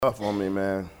Tough on me,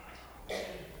 man.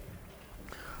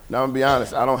 Now, I'm gonna be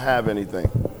honest, I don't have anything.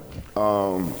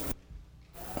 But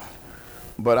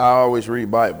I always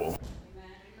read Bible.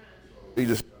 You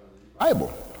just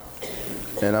Bible.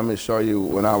 And I'm gonna show you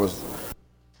when I was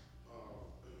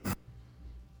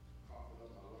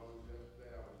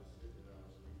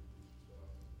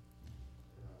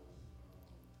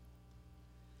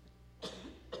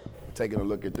taking a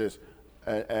look at this.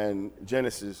 And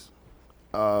Genesis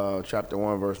chapter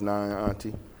 1, verse 9,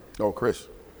 Auntie. Oh, Chris.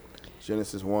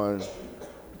 Genesis 1,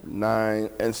 9.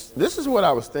 And this is what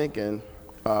I was thinking.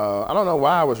 I don't know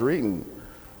why I was reading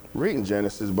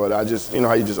Genesis, but I just, you know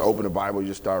how you just open the Bible, you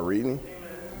just start reading.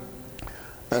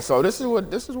 And so this is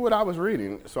what I was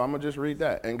reading. So I'm going to just read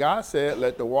that. And God said,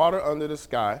 let the water under the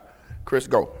sky, Chris,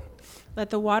 go. Let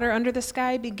the water under the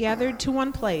sky be gathered to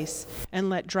one place, and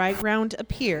let dry ground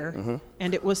appear. Mm-hmm.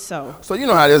 And it was so. So you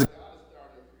know how it is.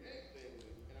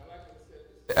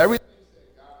 Everything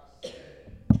that God said,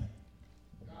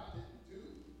 God didn't do,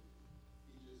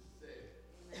 he just said.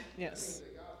 Yes.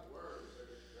 God's word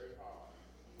is very powerful.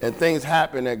 And things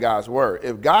happen at God's word.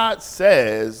 If God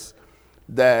says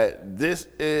that this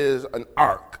is an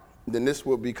ark, then this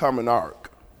will become an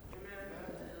ark.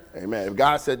 Amen. If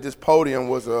God said this podium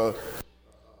was an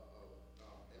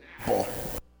apple,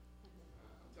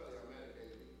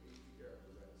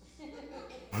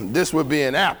 this would be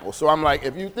an apple. So I'm like,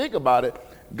 if you think about it,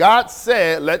 God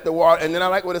said, let the water, and then I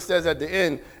like what it says at the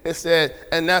end. It said,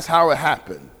 and that's how it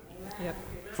happened. Yep.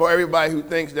 For everybody who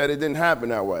thinks that it didn't happen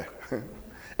that way.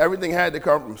 Everything had to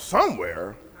come from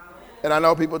somewhere. And I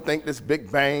know people think this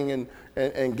Big Bang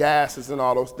and gases and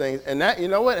all those things. And that, you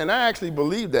know what? And I actually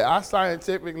believe that. I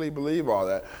scientifically believe all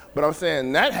that. But I'm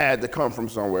saying that had to come from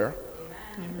somewhere.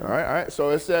 All right. So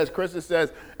it says, Chris, it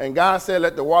says, and God said,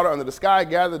 let the water under the sky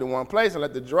gather to one place and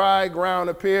let the dry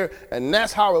ground appear. And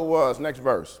that's how it was. Next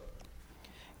verse.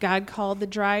 God called the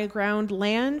dry ground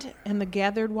land, and the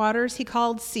gathered waters he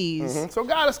called seas. Mm-hmm. So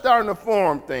God is starting to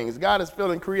form things. God is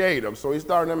feeling creative. So he's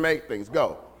starting to make things.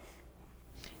 Go.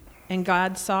 And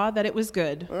God saw that it was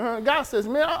good. God says,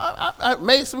 man, I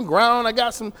made some ground. I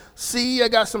got some sea. I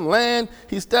got some land.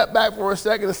 He stepped back for a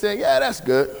second and said, yeah, that's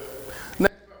good.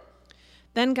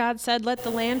 Then God said, let the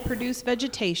land produce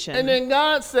vegetation. And then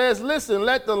God says, listen,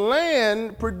 let the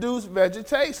land produce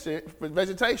vegetation,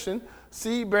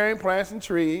 seed-bearing plants and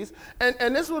trees.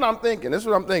 And this is what I'm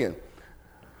thinking.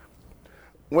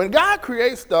 When God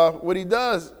creates stuff, what he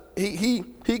does, he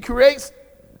creates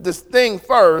this thing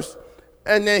first,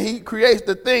 and then he creates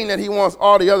the thing that he wants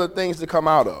all the other things to come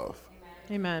out of.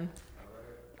 Amen.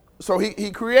 So he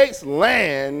creates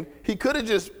land. He could have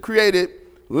just created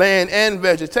land and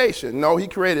vegetation. No, he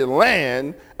created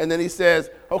land, and then he says,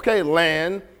 okay,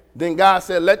 land. Then God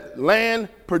said, let land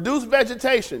produce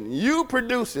vegetation. You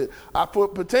produce it. I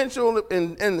put potential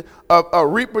in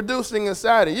reproducing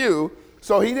inside of you.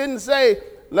 So he didn't say,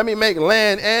 let me make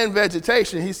land and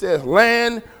vegetation. He says,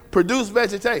 land, produce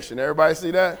vegetation. Everybody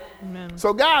see that? Amen.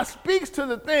 So God speaks to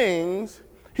the things.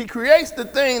 He creates the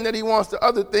thing that he wants the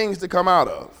other things to come out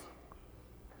of.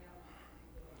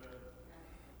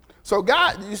 So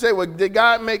God, you say, well, did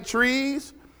God make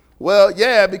trees? Well,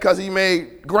 yeah, because he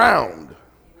made ground.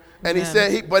 And he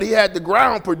said, but he had the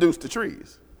ground produce the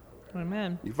trees.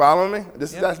 Amen. You following me?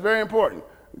 That's very important.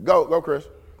 Go, Chris.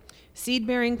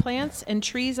 Seed-bearing plants and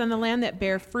trees on the land that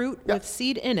bear fruit with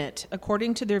seed in it,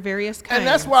 according to their various kinds. And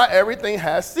that's why everything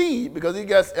has seed, because he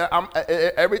gets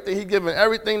everything. He's given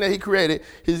everything that he created.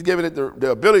 He's given it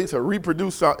the ability to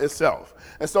reproduce itself.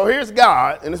 And so here's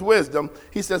God in his wisdom.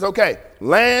 He says, okay,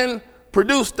 land,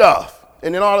 produce stuff.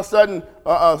 And then all of a sudden,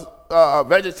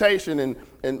 vegetation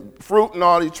and fruit and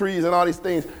all these trees and all these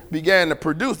things began to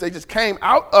produce. They just came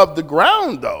out of the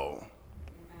ground, though.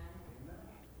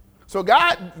 So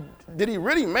God, did he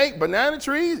really make banana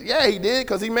trees? Yeah, he did,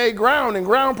 because he made ground and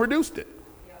ground produced it.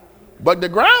 But the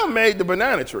ground made the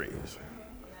banana trees.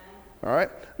 All right?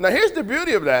 Now, here's the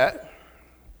beauty of that.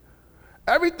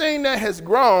 Everything that has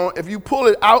grown, if you pull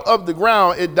it out of the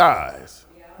ground, it dies.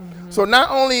 Mm-hmm. So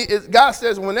not only is God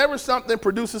says whenever something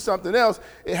produces something else,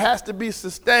 it has to be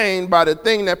sustained by the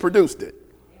thing that produced it.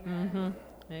 Mm-hmm.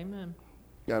 Amen.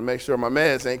 Got to make sure my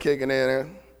meds ain't kicking in there.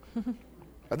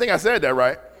 I think I said that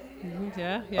right.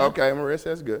 Yeah. Okay, Marissa,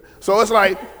 that's good. So it's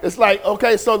like,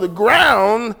 okay, so the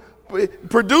ground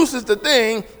produces the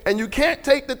thing, and you can't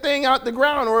take the thing out the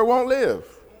ground or it won't live.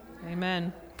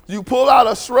 Amen. You pull out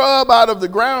a shrub out of the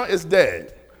ground, it's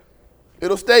dead.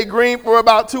 It'll stay green for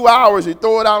about 2 hours. You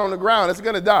throw it out on the ground, it's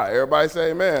going to die. Everybody say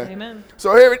amen. Amen.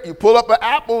 So here, you pull up an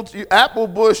apple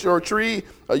bush or a tree,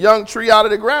 a young tree out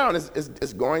of the ground,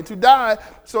 it's going to die.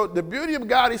 So the beauty of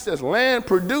God, he says, land,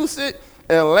 produce it,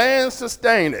 and land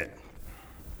sustain it.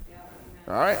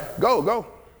 All right, go.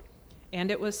 And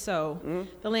it was so.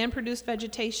 The land produced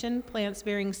vegetation, plants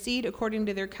bearing seed according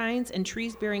to their kinds, and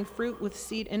trees bearing fruit with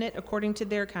seed in it according to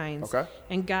their kinds. Okay.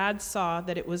 And God saw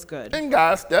that it was good. And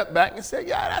God stepped back and said,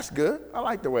 yeah, that's good. I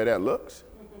like the way that looks.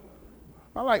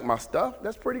 I like my stuff.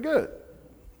 That's pretty good.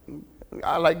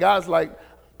 God's like,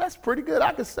 that's pretty good.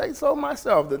 I could say so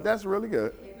myself that's really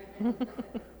good.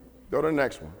 Go to the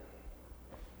next one.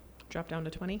 Drop down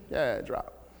to 20. Yeah,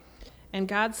 drop. And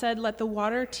God said, let the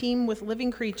water teem with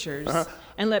living creatures,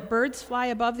 and let birds fly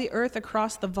above the earth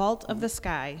across the vault of the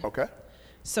sky. Okay.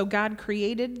 So God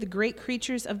created the great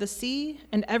creatures of the sea,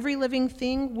 and every living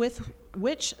thing with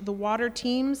which the water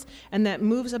teems, and that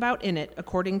moves about in it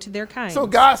according to their kinds. So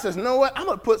God says, you know what? I'm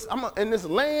gonna in this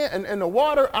land and in the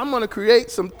water, I'm gonna create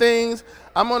some things.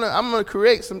 I'm gonna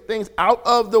create some things out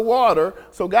of the water.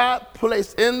 So God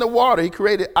placed in the water, he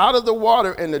created out of the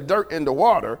water and the dirt in the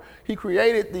water, he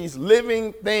created these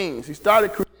living things. He started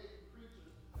creating creatures,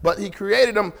 but he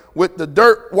created them with the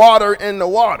dirt, water, and the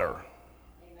water.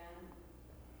 Amen.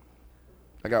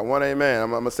 I got one amen.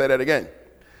 I'm gonna say that again.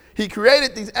 He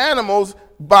created these animals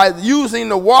by using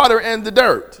the water and the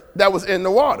dirt that was in the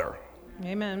water.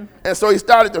 Amen. And so he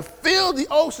started to fill the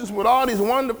oceans with all these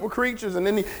wonderful creatures. And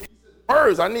then he said,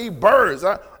 birds, I need birds.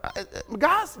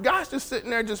 God's just sitting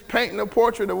there just painting a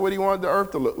portrait of what he wanted the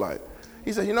earth to look like.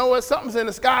 He said, you know what? Something's in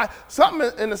the sky. Something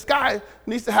in the sky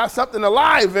needs to have something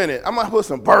alive in it. I'm going to put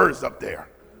some birds up there.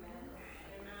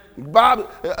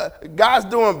 God's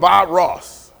doing Bob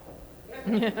Ross.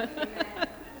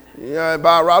 Yeah,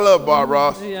 Bob. I love Bob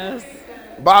Ross. Yes.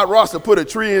 Bob Ross will put a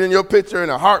tree in your picture in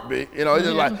a heartbeat. You know, it's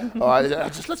just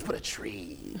like, let's put a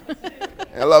tree.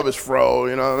 And I love his fro.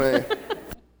 You know what I mean?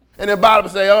 And then Bob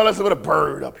will say, let's put a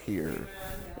bird up here.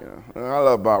 You know, I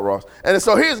love Bob Ross. And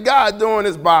so here's God doing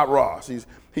this Bob Ross.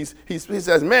 He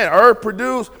says, man, earth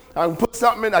produce. I can put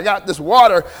something in. I got this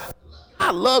water.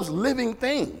 God loves living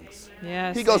things.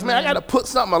 Yes, he goes, amen. man, I got to put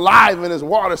something alive in this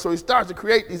water. So he starts to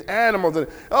create these animals. And,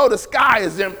 the sky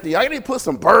is empty. I need to put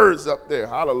some birds up there.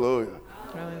 Hallelujah.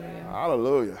 Hallelujah.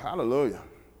 Hallelujah. Hallelujah.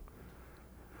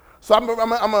 So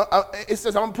it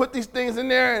says, I'm going to put these things in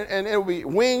there, and it will be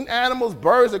winged animals,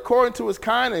 birds according to his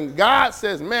kind. And God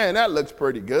says, man, that looks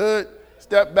pretty good.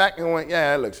 Stepped back and went,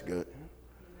 yeah, that looks good.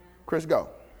 Chris, go.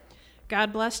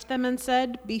 God blessed them and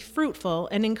said, be fruitful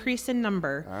and increase in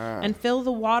number, and fill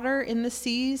the water in the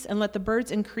seas, and let the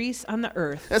birds increase on the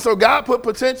earth. And so God put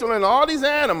potential in all these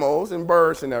animals and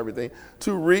birds and everything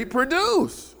to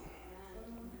reproduce.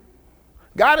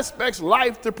 God expects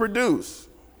life to produce.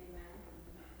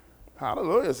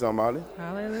 Hallelujah, somebody.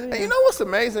 Hallelujah. And you know what's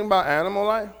amazing about animal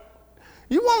life?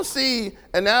 You won't see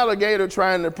an alligator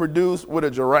trying to produce with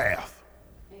a giraffe.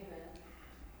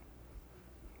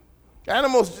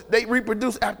 Animals, they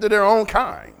reproduce after their own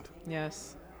kind.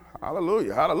 Yes.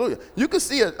 Hallelujah, hallelujah. You can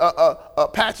see a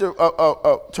patch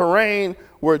of terrain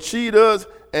where cheetahs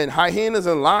and hyenas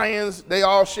and lions, they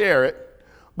all share it,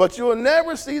 but you'll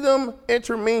never see them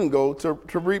intermingle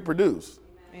to reproduce.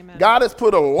 Amen. God has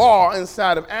put a law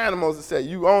inside of animals that say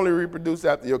you only reproduce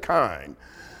after your kind.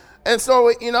 And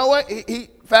so, you know what? He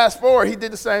fast forward, he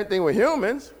did the same thing with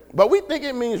humans, but we think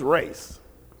it means race.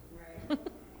 Right.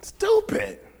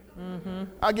 Stupid. Mm-hmm.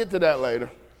 I'll get to that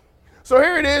later. So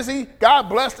here it is. God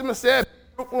blessed him and said,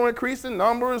 will increase in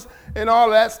numbers and all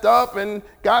that stuff. And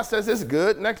God says it's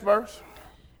good. Next verse.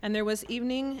 And there was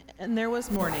evening and there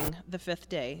was morning, the fifth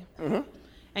day. Mm-hmm.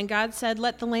 And God said,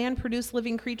 let the land produce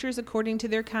living creatures according to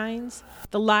their kinds,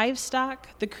 the livestock,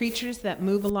 the creatures that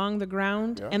move along the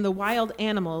ground, and the wild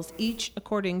animals, each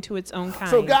according to its own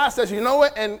kind. So God says, you know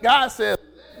what? And God said,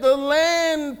 the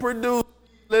land produce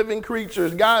living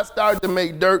creatures. God started to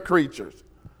make dirt creatures.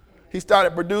 He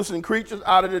started producing creatures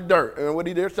out of the dirt. And what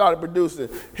he did, started producing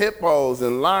hippos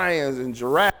and lions and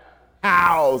giraffes,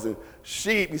 cows and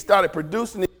sheep. He started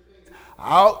producing these things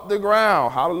out the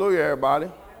ground. Hallelujah,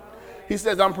 everybody. He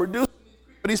says, I'm producing these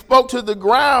creatures. But he spoke to the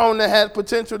ground that had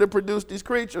potential to produce these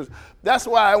creatures. That's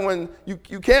why when you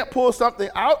can't pull something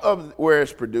out of where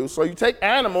it's produced, so you take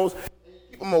animals,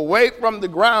 keep them away from the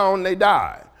ground, they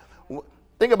die.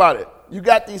 Think about it. You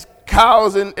got these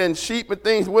cows and sheep and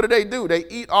things. What do? They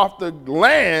eat off the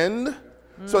land.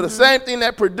 Mm-hmm. So the same thing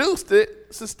that produced it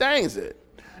sustains it.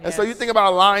 Yes. And so you think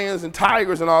about lions and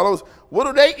tigers and all those. What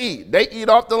do they eat? They eat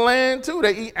off the land too.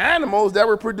 They eat animals that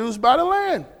were produced by the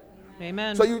land.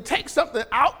 Amen. So you take something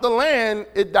out the land,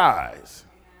 it dies.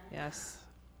 Yes.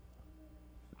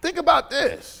 Think about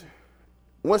this.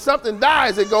 When something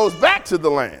dies, it goes back to the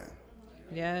land.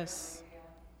 Yes.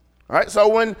 All right, so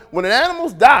when the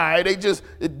animals die,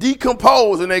 it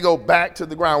decomposes and they go back to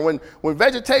the ground. When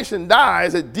vegetation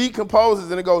dies, it decomposes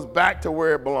and it goes back to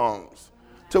where it belongs,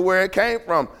 to where it came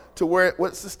from, to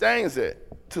what sustains it,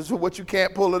 to what you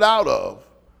can't pull it out of.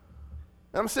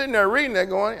 And I'm sitting there reading that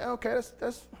going, okay,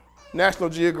 that's National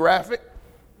Geographic.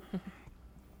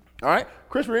 All right,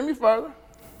 Chris, read me further.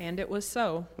 And it was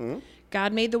so. Mm-hmm.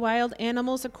 God made the wild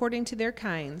animals according to their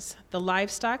kinds, the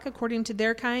livestock according to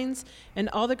their kinds, and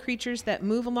all the creatures that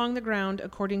move along the ground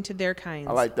according to their kinds.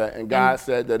 I like that. And God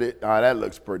said that that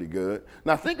looks pretty good.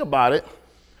 Now think about it.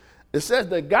 It says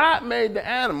that God made the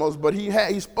animals, but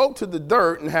he spoke to the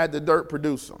dirt and had the dirt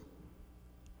produce them.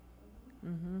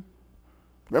 Mm-hmm.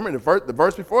 Remember, the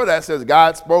verse before that says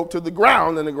God spoke to the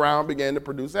ground, and the ground began to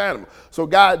produce animals. So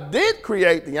God did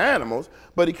create the animals,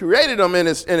 but he created them in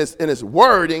his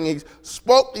wording. He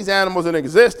spoke these animals in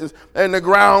existence, and the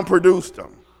ground produced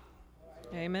them.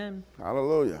 Amen.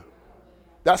 Hallelujah.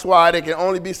 That's why they can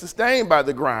only be sustained by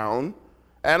the ground.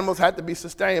 Animals have to be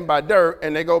sustained by dirt,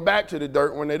 and they go back to the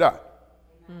dirt when they die.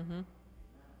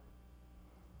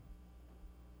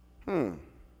 Mm-hmm.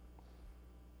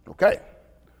 Okay.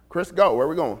 Chris, go. Where are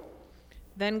we going?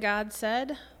 Then God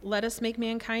said, let us make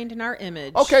mankind in our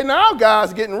image. Okay, now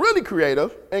God's getting really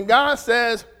creative. And God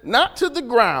says, not to the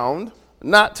ground,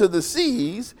 not to the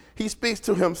seas. He speaks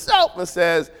to himself and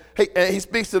says, hey, and he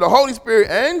speaks to the Holy Spirit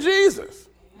and Jesus.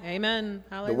 Amen.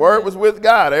 Hallelujah. The word was with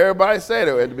God. Everybody said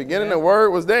it. At the beginning, the word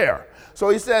was there. So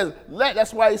he says,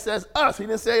 that's why he says us. He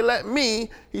didn't say let me.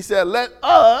 He said, let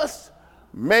us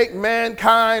make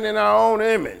mankind in our own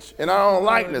image, in our own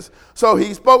likeness. So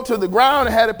he spoke to the ground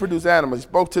and had it produce animals. He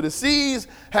spoke to the seas,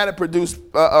 had it produce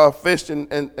fish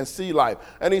and sea life.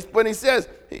 And when he says,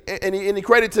 he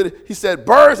created he said,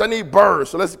 birds, I need birds.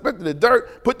 So let's pick the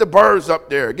dirt, put the birds up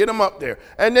there, get them up there.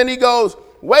 And then he goes,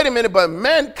 wait a minute, but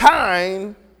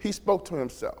mankind, he spoke to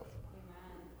himself.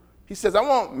 He says, I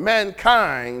want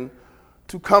mankind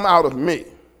to come out of me.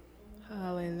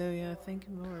 Hallelujah. Thank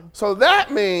you, Lord. So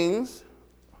that means,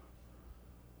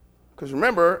 because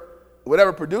remember,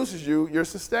 whatever produces you, you're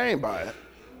sustained by it.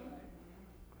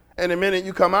 And the minute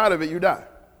you come out of it, you die.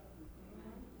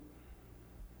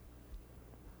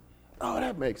 Oh,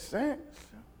 that makes sense.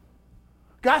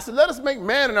 God said, let us make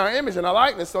man in our image and our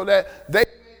likeness so that they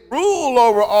rule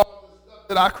over all the stuff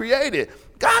that I created.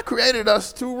 God created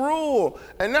us to rule.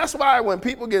 And that's why when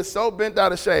people get so bent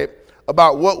out of shape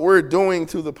about what we're doing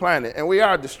to the planet, and we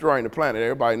are destroying the planet.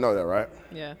 Everybody know that, right?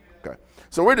 Yeah. Okay.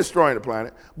 So we're destroying the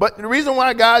planet. But the reason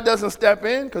why God doesn't step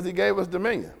in, because he gave us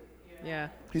dominion. Yeah.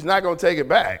 He's not going to take it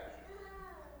back.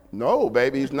 No,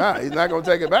 baby, he's not. He's not going to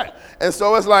take it back. And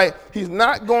so it's like he's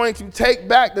not going to take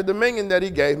back the dominion that he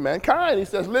gave mankind. He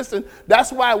says, listen,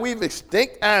 that's why we've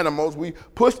extinct animals. We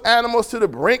pushed animals to the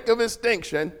brink of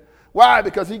extinction. Why?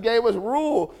 Because he gave us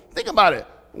rule. Think about it.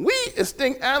 We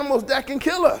extinct animals that can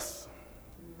kill us.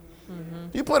 Mm-hmm.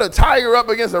 You put a tiger up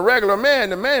against a regular man,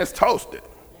 the man's toasted.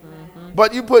 Mm-hmm.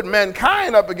 But you put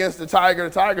mankind up against the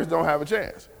tigers don't have a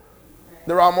chance.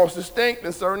 They're almost extinct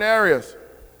in certain areas.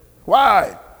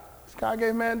 Why? Because God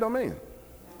gave man dominion.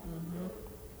 Mm-hmm.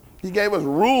 He gave us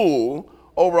rule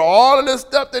over all of this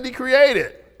stuff that he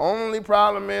created. Only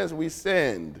problem is we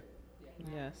sinned.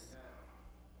 Yes.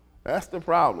 That's the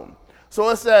problem. So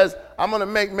it says, I'm going to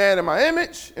make man in my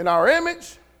image, in our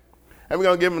image, and we're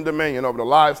going to give him dominion over the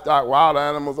livestock, wild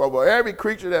animals, over every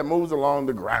creature that moves along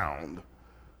the ground.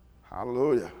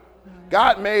 Hallelujah.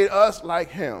 God made us like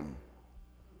him.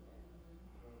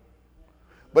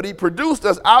 But he produced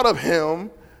us out of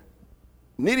him,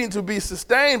 needing to be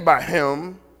sustained by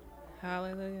him.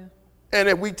 Hallelujah. And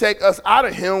if we take us out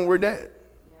of him, we're dead.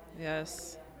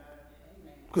 Yes.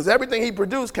 Because everything he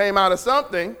produced came out of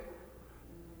something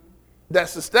that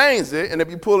sustains it, and if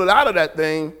you pull it out of that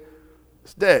thing,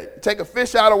 it's dead. Take a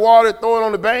fish out of water, throw it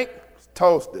on the bank, it's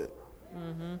toasted.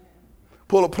 Mm-hmm.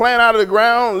 Pull a plant out of the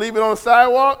ground, leave it on the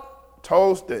sidewalk,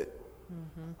 toasted.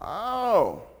 Mm-hmm.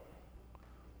 Oh.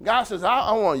 God says,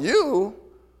 I want you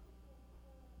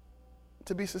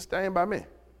to be sustained by me.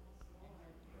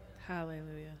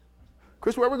 Hallelujah.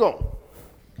 Chris, where are we going?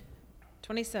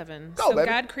 27. Go, so baby.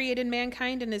 God created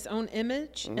mankind in his own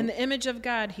image. In the image of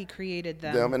God, he created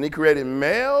them. And he created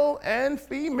male and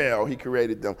female. He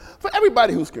created them. For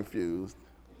everybody who's confused.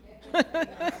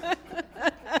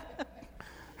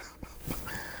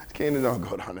 Keenan, don't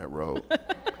go down that road.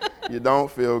 You don't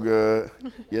feel good.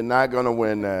 You're not going to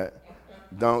win that.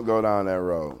 Don't go down that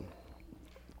road.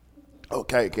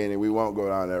 Okay, Keenan, we won't go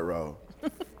down that road.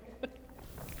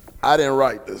 I didn't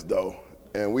write this, though.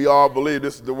 And we all believe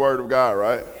this is the word of God,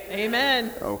 right?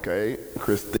 Amen. Okay,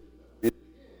 Christine.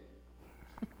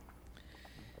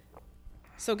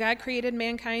 So God created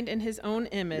mankind in his own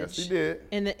image. Yes, he did.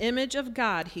 In the image of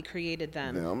God, he created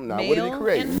them. Now, Male what did he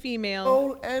create? and female.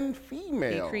 Male and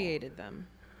female. He created them.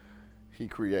 He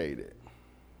created.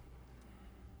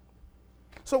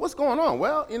 So what's going on?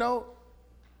 Well,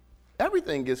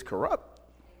 everything gets corrupt.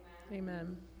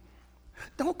 Amen.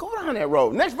 Don't go down that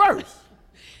road. Next verse.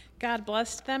 God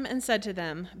blessed them and said to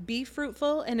them, "Be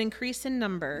fruitful and increase in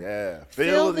number. Yeah.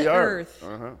 Fill the earth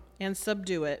and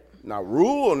subdue it." Now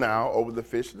rule now over the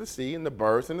fish of the sea and the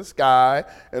birds in the sky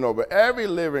and over every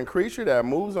living creature that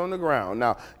moves on the ground.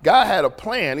 Now, God had a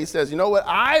plan. He says, you know what?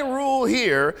 I rule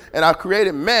here, and I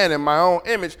created man in my own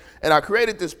image, and I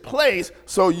created this place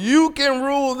so you can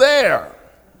rule there.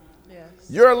 Yes.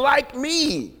 You're like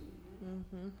me.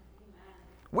 Mm-hmm.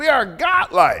 We are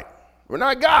godlike. We're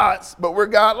not gods, but we're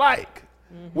godlike.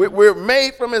 Mm-hmm. We're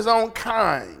made from his own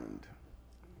kind.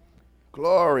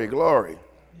 Glory, glory.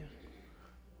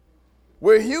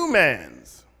 We're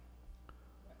humans.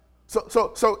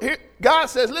 So here, God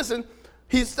says, listen,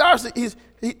 he starts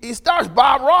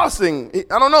Bob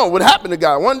Rossing. I don't know what happened to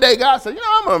God. One day God said,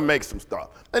 I'm going to make some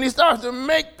stuff. And he starts to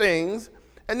make things.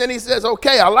 And then he says,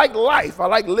 okay, I like life. I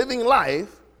like living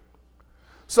life.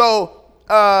 So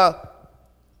I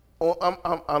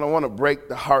don't want to break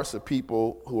the hearts of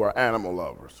people who are animal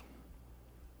lovers.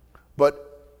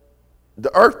 But the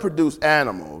earth produced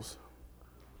animals.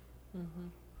 Mm-hmm.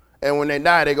 And when they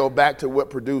die, they go back to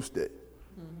what produced it.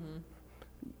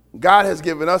 Mm-hmm. God has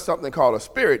given us something called a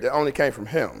spirit that only came from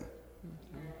him.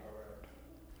 Mm-hmm.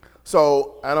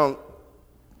 So I don't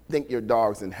think your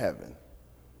dog's in heaven.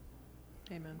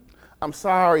 Amen. I'm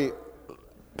sorry,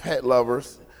 pet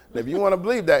lovers. If you want to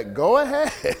believe that, go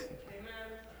ahead.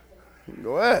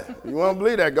 Go ahead. If you want to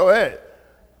believe that, go ahead.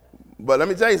 But let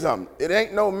me tell you something. It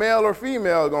ain't no male or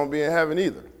female going to be in heaven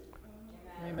either.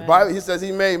 The Bible, he says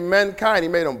he made mankind. He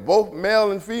made them both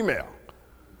male and female.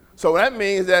 So that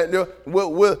means that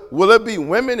will it be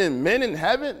women and men in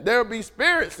heaven? There'll be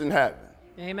spirits in heaven.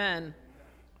 Amen.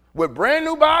 With brand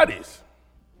new bodies.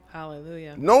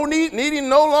 Hallelujah. Needing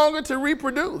no longer to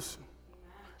reproduce.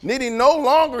 Needing no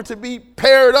longer to be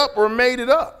paired up or mated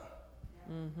up.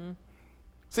 Mm-hmm.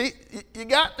 See, you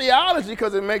got theology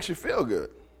because it makes you feel good.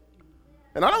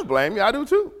 And I don't blame you. I do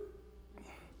too.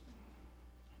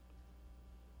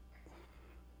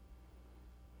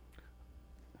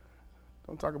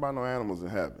 Don't talk about no animals in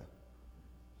heaven.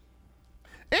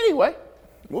 Anyway,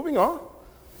 moving on.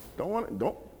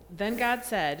 Don't. Then God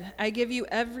said, "I give you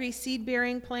every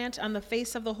seed-bearing plant on the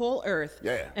face of the whole earth,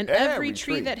 and every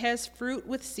tree that has fruit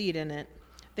with seed in it.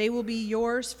 They will be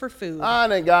yours for food."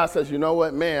 And then God says, you know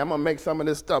what, man, I'm going to make some of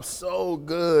this stuff so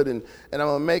good, and I'm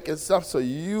going to make it stuff so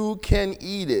you can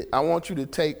eat it. I want you to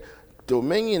take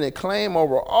dominion and claim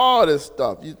over all this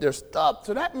stuff. There's stuff.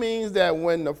 So that means that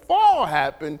when the fall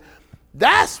happened,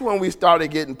 that's when we started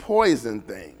getting poison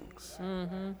things.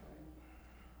 Mm-hmm.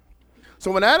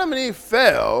 So when Adam and Eve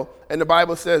fell, and the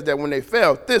Bible says that when they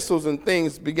fell, thistles and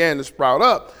things began to sprout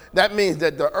up, that means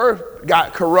that the earth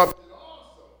got corrupted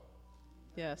also.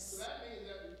 Yes. So that means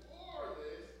that before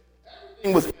this,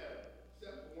 everything was edible,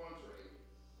 except for one tree.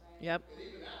 Yep. And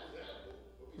even that was edible.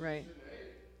 Right.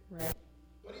 Right.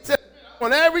 But he said,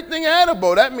 when everything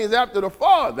edible, that means after the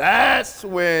fall, that's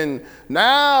why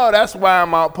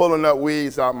I'm out pulling up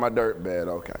weeds out my dirt bed,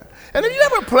 okay. And have you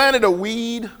ever planted a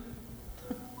weed?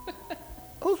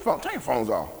 Whose phone? Turn your phones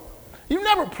off. You've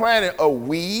never planted a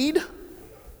weed?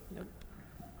 Nope.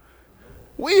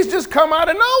 Weeds just come out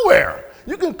of nowhere.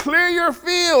 You can clear your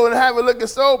field and have it looking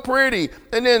so pretty,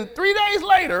 and then 3 days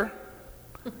later,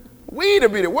 weed will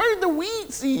be there. Where's the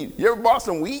weed seed? You ever bought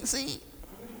some weed seed?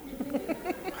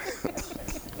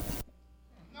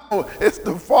 No, it's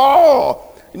the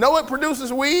fall. You know what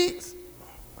produces weeds?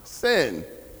 Sin.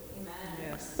 Amen.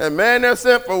 Yes. And man, they're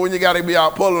sinful when you got to be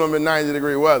out pulling them in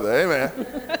 90-degree weather. Amen.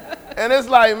 And it's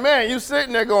like, man, you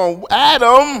sitting there going,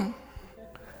 Adam,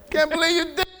 can't believe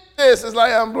you did this. It's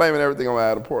like, I'm blaming everything on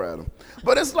Adam. Poor Adam.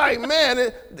 But it's like,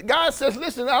 man, God says,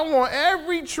 listen, I want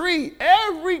every tree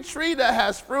that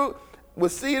has fruit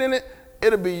with seed in it,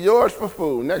 it'll be yours for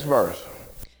food. Next verse.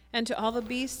 And to all the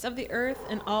beasts of the earth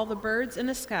and all the birds in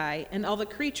the sky and all the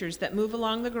creatures that move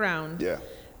along the ground,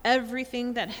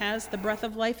 everything that has the breath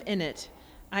of life in it,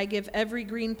 I give every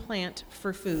green plant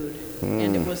for food.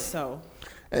 And it was so.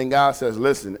 And God says,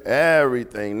 listen,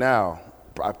 everything now,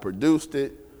 I produced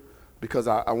it because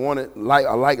I wanted life.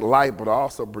 I like life, but I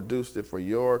also produced it for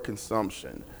your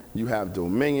consumption. You have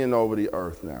dominion over the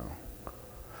earth now.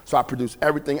 So I produce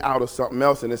everything out of something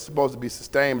else, and it's supposed to be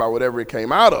sustained by whatever it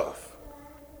came out of.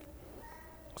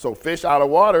 So fish out of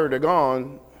water, they're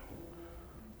gone.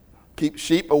 Keep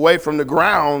sheep away from the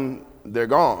ground, they're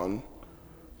gone.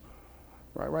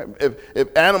 Right.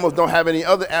 If animals don't have any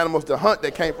other animals to hunt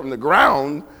that came from the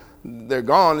ground, they're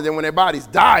gone. And then when their bodies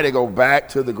die, they go back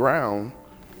to the ground.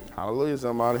 Hallelujah,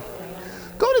 somebody.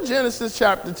 Go to Genesis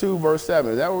chapter 2, verse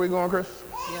 7. Is that where we're going, Chris?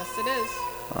 Yes, it is.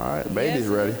 All right, the baby's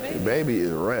ready. The baby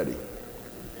is ready.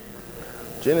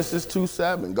 Genesis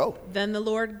 2:7. Go. Then the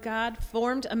Lord God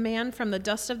formed a man from the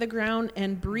dust of the ground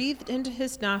and breathed into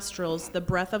his nostrils the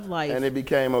breath of life. And it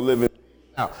became a living.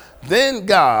 Now, then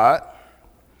God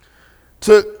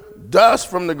took dust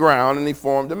from the ground and he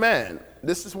formed a man.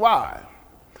 This is why.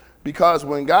 Because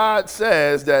when God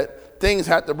says that things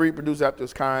have to reproduce after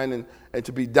its kind and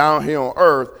to be down here on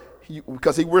earth,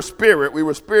 because we were spirit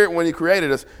when he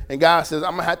created us, and God says,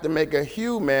 I'm going to have to make a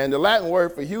human. The Latin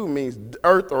word for human means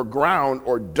earth or ground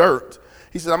or dirt.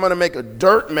 He says, I'm going to make a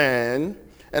dirt man,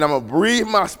 and I'm going to breathe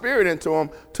my spirit into him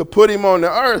to put him on the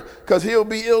earth, because he'll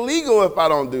be illegal if I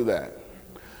don't do that.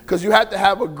 Because you have to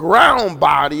have a ground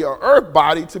body or earth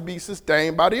body to be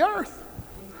sustained by the earth.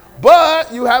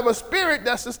 But you have a spirit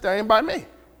that's sustained by me.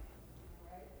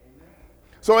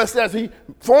 So it says he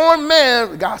formed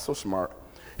man. God's so smart.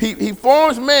 He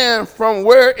forms man from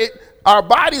where our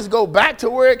bodies go back to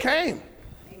where it came.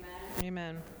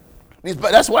 Amen.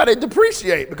 That's why they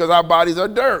depreciate, because our bodies are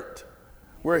dirt.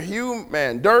 We're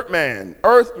human, dirt man,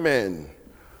 earth men.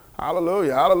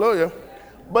 Hallelujah, hallelujah.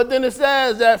 But then it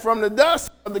says that from the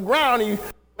dust of the ground,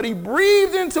 he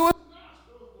breathed into us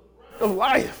the breath of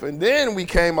life, and then we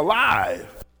came alive.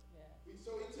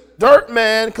 Dirt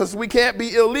man, because we can't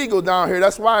be illegal down here.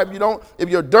 That's why if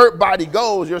your dirt body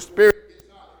goes, your spirit gets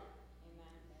out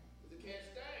of it. It can't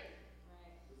stay.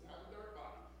 It's not a dirt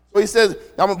body. So he says,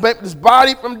 I'm going to make this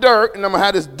body from dirt, and I'm going to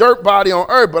have this dirt body on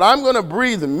earth, but I'm going to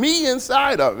breathe me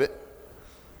inside of it.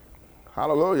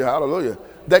 Hallelujah, hallelujah.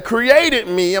 That created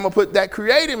me, I'm going to put that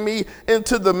created me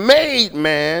into the made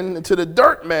man, into the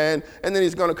dirt man, and then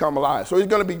he's going to come alive. So he's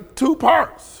going to be two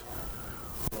parts.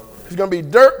 He's going to be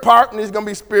dirt part, and he's going to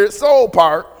be spirit soul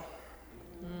part.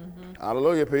 Mm-hmm.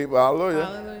 Hallelujah, people. Hallelujah.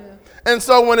 Hallelujah. And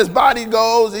so when his body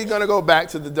goes, he's going to go back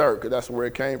to the dirt, because that's where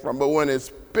it came from. But when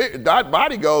his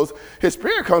body goes, his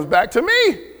spirit comes back to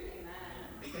me,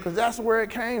 because that's where it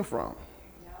came from.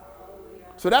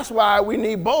 So that's why we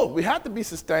need both. We have to be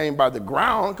sustained by the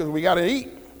ground, because we got to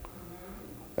eat.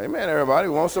 Amen, everybody.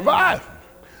 We won't survive.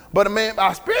 But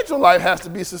our spiritual life has to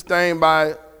be sustained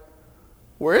by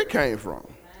where it came from.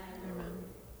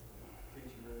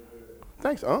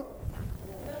 Thanks, huh?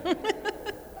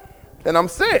 And I'm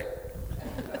sick.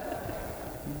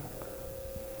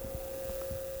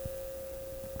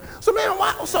 So,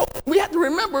 so we have to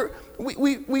remember,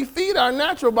 we feed our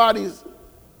natural bodies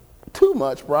too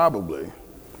much, probably,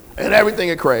 and everything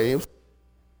it craves.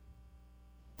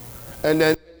 And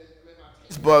then my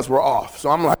taste buds were off.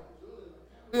 So I'm like,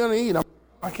 what are we going to eat?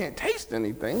 I can't taste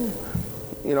anything.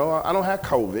 I don't have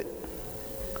COVID.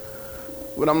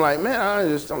 But I'm like, man, I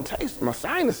just don't taste. My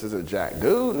sinuses are jacked,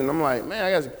 dude. And I'm like, man,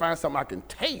 I got to find something I can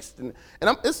taste. And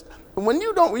when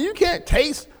you can't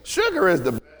taste, sugar is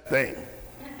the best thing.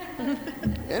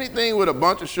 Anything with a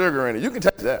bunch of sugar in it, you can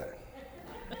taste that.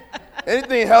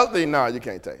 Anything healthy, no, you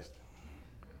can't taste.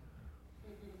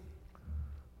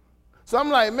 So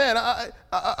I'm like, man,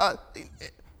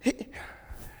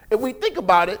 if we think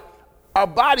about it, our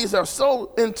bodies are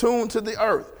so in tune to the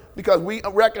earth, because we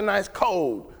recognize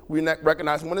cold. We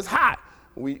recognize when it's hot.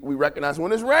 We recognize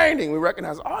when it's raining. We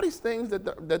recognize all these things that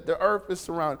the earth is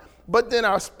surrounded. But then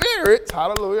our spirits,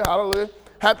 hallelujah, hallelujah,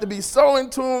 have to be so in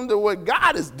tune to what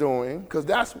God is doing, because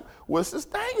that's what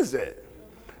sustains it.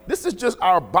 This is just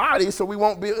our body, so we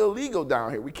won't be illegal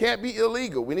down here. We can't be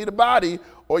illegal. We need a body,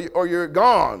 or you're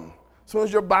gone. As soon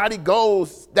as your body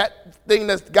goes, that thing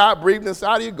that God breathed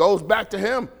inside of you goes back to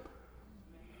him,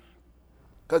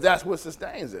 because that's what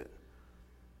sustains it.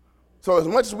 So as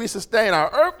much as we sustain our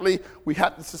earthly, we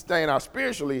have to sustain our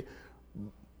spiritually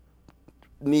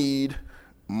need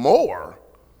more.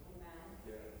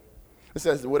 Amen. It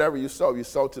says whatever you sow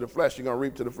to the flesh, you're going to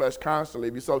reap to the flesh constantly.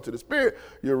 If you sow to the spirit,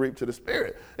 you'll reap to the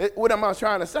spirit. What am I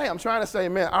trying to say? I'm trying to say,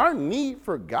 man, our need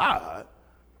for God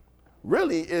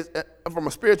really is, from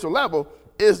a spiritual level,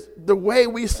 is the way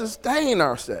we sustain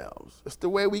ourselves. It's the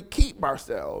way we keep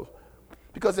ourselves.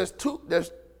 Because there's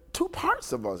two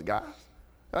parts of us, guys.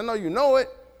 I know you know it.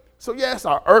 So yes,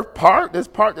 our earth part, this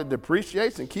part that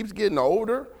depreciates and keeps getting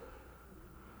older.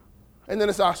 And then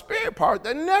it's our spirit part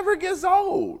that never gets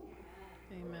old.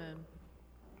 Amen.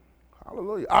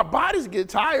 Hallelujah. Our bodies get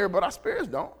tired, but our spirits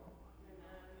don't.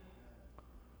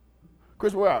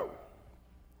 Chris, where are we?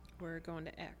 We're going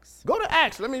to Acts. Go to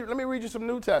Acts. Let me read you some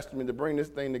New Testament to bring this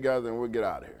thing together, and we'll get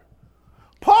out of here.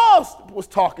 Paul was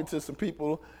talking to some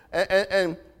people,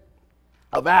 and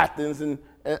of Athens, and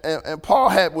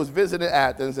Paul was visiting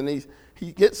Athens, and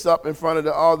he gets up in front of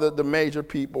all the major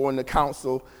people in the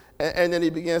council, and then he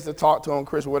begins to talk to them.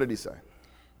 Chris, what did he say?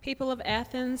 People of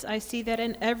Athens, I see that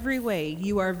in every way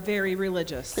you are very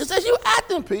religious. He says, you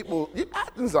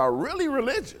Athens are really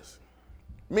religious.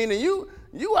 Meaning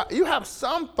you have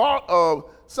some thought of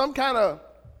some kind of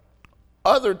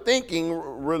other thinking,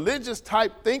 religious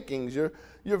type thinkings. You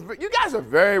guys are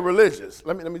very religious.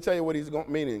 Let me tell you what he's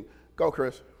meaning. Go,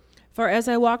 Chris. For as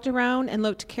I walked around and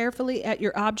looked carefully at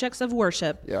your objects of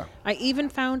worship, I even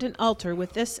found an altar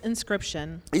with this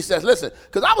inscription. He says, listen,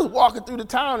 because I was walking through the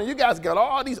town and you guys got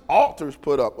all these altars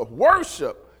put up of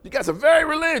worship. You guys are very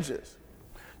religious.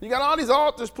 You got all these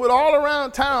altars put all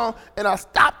around town, and I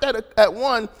stopped at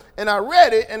one and I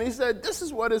read it, and he said, this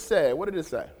is what it said. What did it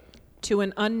say? To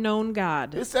an unknown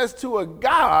God. It says to a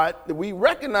God that we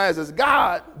recognize as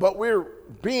God, but we're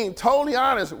being totally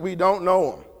honest, we don't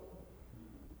know him.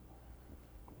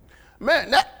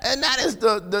 Man, that is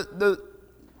the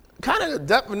kind of the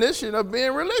definition of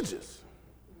being religious.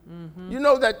 Mm-hmm. You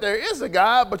know that there is a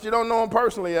God, but you don't know him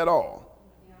personally at all.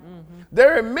 Mm-hmm.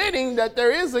 They're admitting that there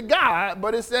is a God,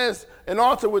 but it says an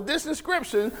altar with this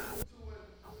inscription,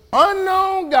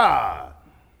 unknown God.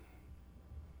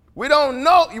 We don't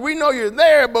know, we know you're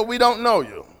there, but we don't know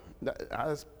you.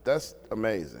 That's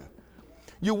amazing.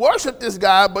 You worship this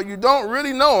God, but you don't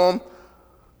really know him.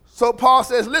 So Paul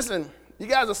says, listen, you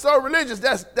guys are so religious,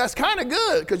 that's kind of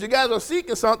good because you guys are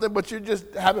seeking something, but you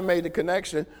just haven't made the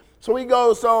connection. So he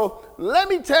goes, so let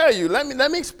me tell you, let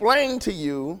me explain to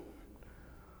you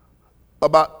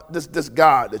about this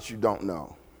God that you don't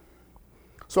know.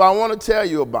 So I want to tell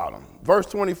you about him. Verse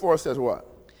 24 says what?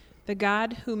 The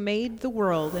God who made the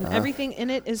world and everything in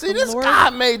it is the Lord. See, this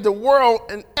God made the world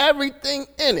and everything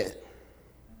in it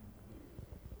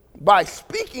by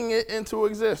speaking it into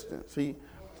existence.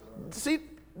 See,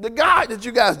 the God that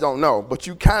you guys don't know, but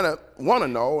you kind of want to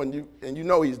know, and you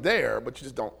know he's there, but you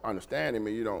just don't understand him,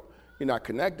 and you're not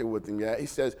connected with him yet. He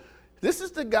says, this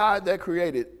is the God that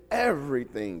created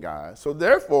everything, guys. So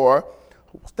therefore,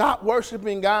 stop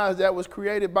worshiping gods that was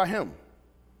created by him.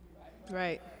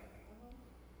 Right.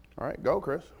 All right, go,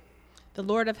 Chris. The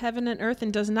Lord of heaven and earth,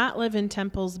 and does not live in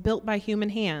temples built by human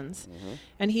hands. Mm-hmm.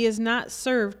 And he is not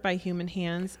served by human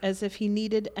hands as if he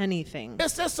needed anything. It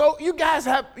says, so you guys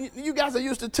are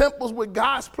used to temples with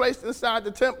gods placed inside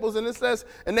the temples, and it says,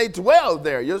 and they dwell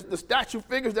there. The statue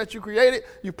figures that you created,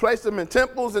 you place them in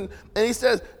temples, and he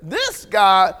says, this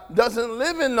God doesn't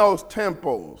live in those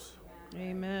temples.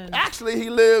 Amen. Actually, he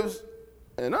lives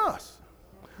in us,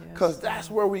 because that's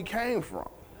where we came from.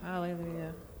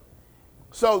 Hallelujah.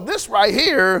 So this right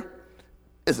here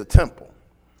is a temple.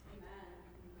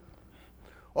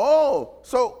 Oh,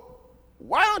 so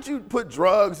why don't you put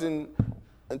drugs and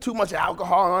too much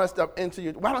alcohol and all that stuff into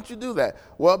your, why don't you do that?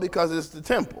 Well, because it's the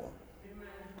temple.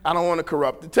 I don't want to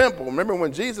corrupt the temple. Remember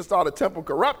when Jesus saw the temple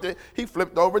corrupted, he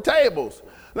flipped over tables.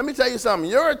 Let me tell you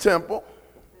something, you're a temple.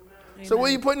 Amen. So what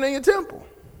are you putting in your temple?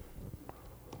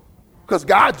 Because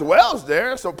God dwells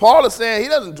there. So Paul is saying he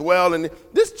doesn't dwell in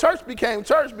it. This church became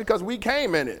church because we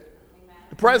came in it. Amen.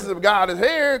 The presence of God is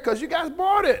here because you guys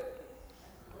bought it.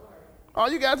 Oh,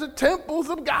 you guys are temples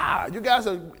of God. You guys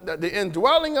are, the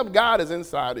indwelling of God is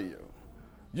inside of you.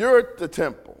 You're the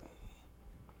temple.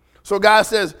 So God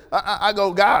says, I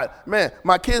go, God, man,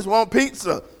 my kids want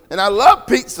pizza, and I love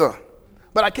pizza,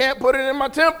 but I can't put it in my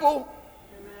temple.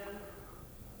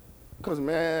 Because,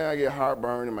 man, I get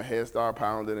heartburn and my head starts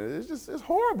pounding. And it's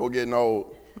horrible getting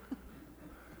old.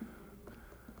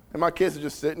 And my kids are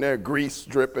just sitting there, grease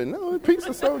dripping. Oh, the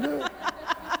pizza's so good.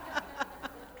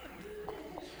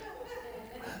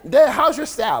 Dad, how's your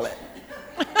salad?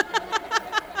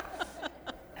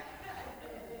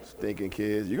 Stinking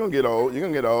kids. You're going to get old. You're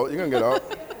going to get old. You're going to get old.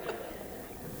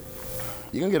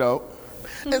 You're going to get old.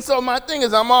 And so my thing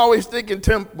is I'm always thinking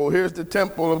temple. Here's the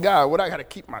temple of God. What, I got to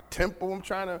keep my temple? I'm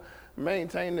trying to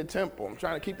maintain the temple. I'm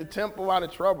trying to keep the temple out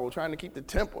of trouble, trying to keep the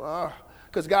temple.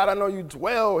 Because God, I know you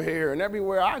dwell here, and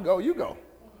everywhere I go, you go. Amen.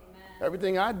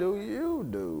 Everything I do, you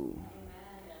do.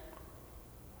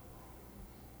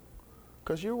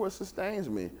 Because you're what sustains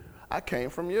me. I came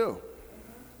from you.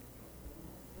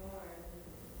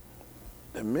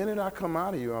 The minute I come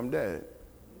out of you, I'm dead.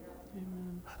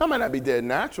 Amen. I might not be dead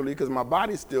naturally because my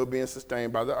body's still being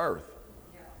sustained by the earth.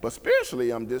 But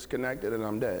spiritually, I'm disconnected and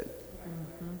I'm dead.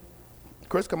 Mm-hmm.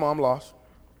 Chris, come on, I'm lost.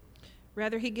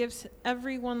 Rather, he gives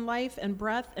everyone life and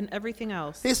breath and everything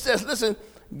else. He says, listen,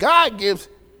 God gives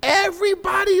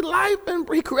everybody life, and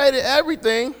he created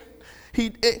everything.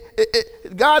 He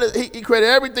created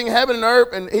everything, heaven and earth,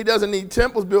 and he doesn't need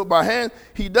temples built by hand.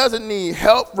 He doesn't need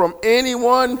help from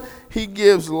anyone. he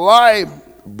gives life,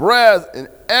 breath, and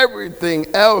everything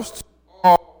else to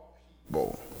all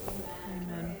people.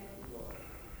 Amen.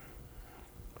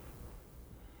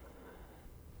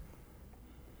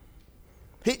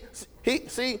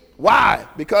 See, why?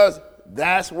 Because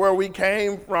that's where we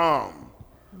came from.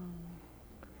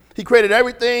 He created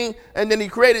everything, and then he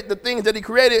created the things that he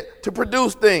created to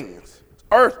produce things.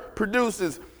 Earth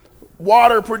produces,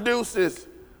 water produces,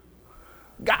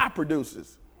 God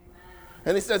produces.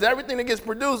 And he says everything that gets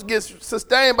produced gets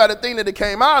sustained by the thing that it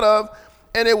came out of,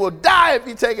 and it will die if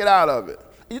you take it out of it.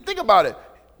 You think about it.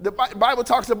 The Bible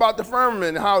talks about the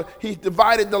firmament, how he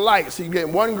divided the lights. He get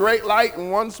one great light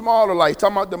and one smaller light. He's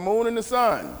talking about the moon and the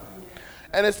sun.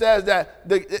 And it says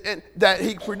that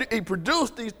he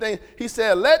produced these things. He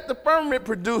said, let the firmament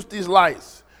produce these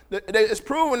lights. It's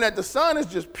proven that the sun is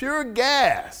just pure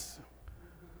gas.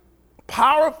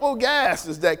 Powerful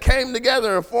gases that came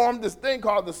together and formed this thing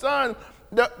called the sun.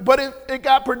 But it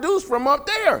got produced from up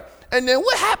there. And then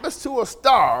what happens to a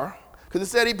star? Because it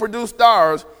said he produced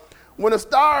stars. When a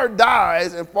star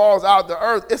dies and falls out the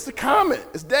earth, it's a comet.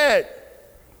 It's dead.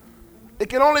 It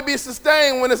can only be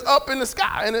sustained when it's up in the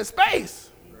sky and in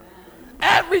space.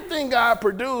 Everything God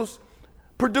produces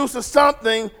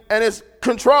something, and it's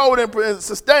controlled and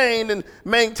sustained and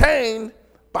maintained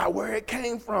by where it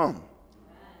came from.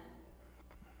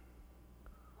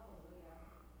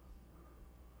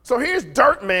 So here's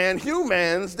dirt man,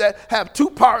 humans that have two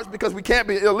parts, because we can't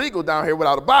be illegal down here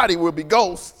without a body. We'll be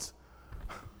ghosts.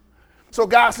 So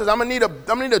God says, I'm gonna need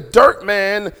a dirt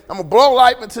man. I'm gonna blow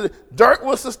life into the dirt.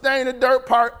 Will sustain the dirt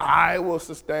part. I will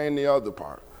sustain the other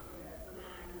part.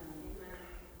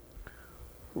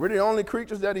 We're the only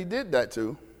creatures that he did that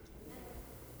to.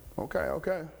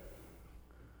 Okay.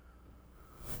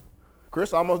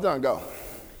 Chris, almost done. Go.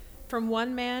 From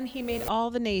one man he made all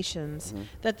the nations,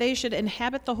 that they should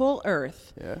inhabit the whole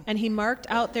earth. Yeah. And he marked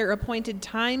out their appointed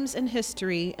times in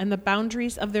history and the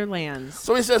boundaries of their lands.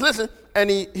 So he says, listen, and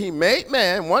he made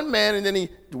man, one man, and then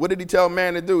what did he tell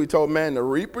man to do? He told man to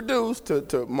reproduce,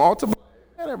 to multiply,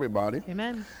 and everybody.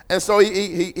 Amen. And so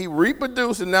he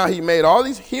reproduced, and now he made all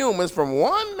these humans from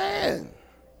one man.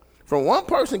 From one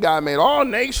person, God made all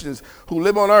nations who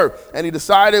live on earth, and he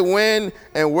decided when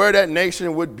and where that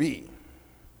nation would be.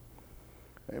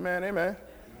 Amen, amen.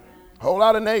 Whole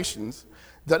lot of nations.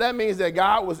 So that means that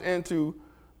God was into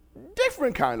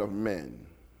different kind of men.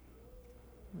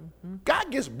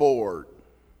 God gets bored.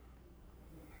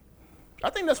 I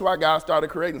think that's why God started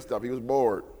creating stuff. He was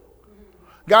bored.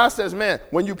 God says, man,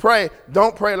 when you pray,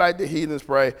 don't pray like the heathens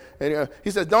pray. And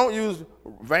he says, don't use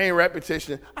vain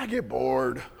repetition. I get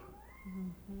bored.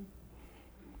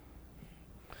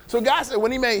 So God said,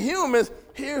 when he made humans,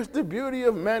 here's the beauty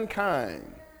of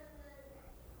mankind.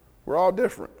 We're all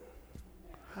different.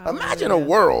 Hallelujah. Imagine a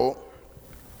world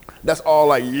that's all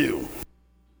like you.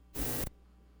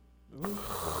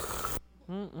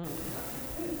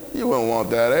 You wouldn't want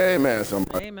that. Amen,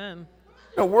 somebody. Amen.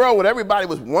 A world where everybody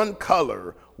was one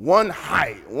color, one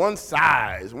height, one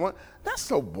size. That's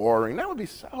so boring. That would be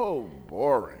so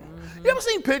boring. Mm-hmm. You ever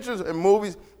seen pictures and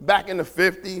movies back in the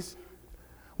 50s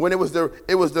when it was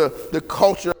the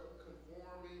culture of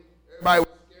conforming? Everybody was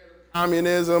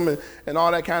communism and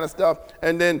all that kind of stuff.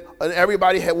 And then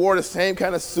everybody wore the same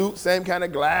kind of suit, same kind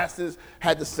of glasses,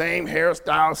 had the same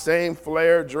hairstyle, same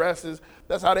flare dresses.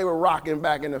 That's how they were rocking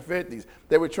back in the 50s.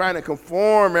 They were trying to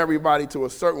conform everybody to a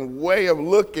certain way of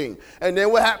looking. And then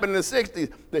what happened in the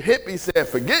 60s? The hippies said,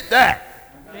 forget that.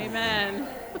 Amen.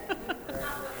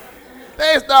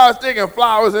 They started sticking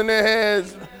flowers in their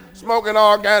heads, smoking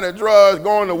all kind of drugs,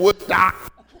 going to Woodstock.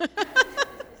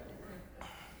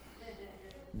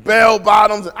 Bell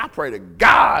bottoms. I pray to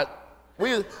God.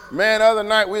 The other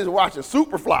night we was watching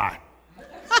Superfly.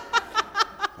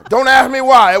 Don't ask me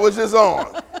why. It was just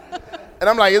on. And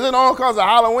I'm like, is it on because of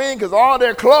Halloween? Because all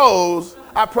their clothes,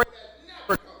 I pray that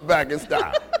never comes back in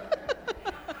style.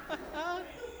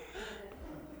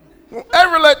 Don't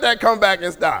ever let that come back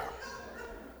in style.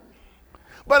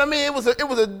 But I mean, it was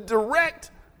a direct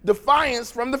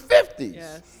defiance from the 50s.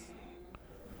 Yes.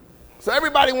 So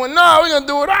everybody went, no, we're going to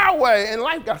do it our way. And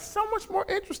life got so much more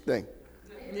interesting.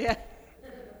 Yeah.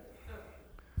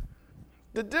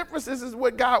 The difference is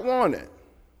what God wanted.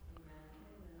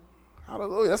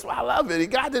 Hallelujah. That's why I love it.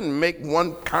 God didn't make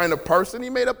one kind of person. He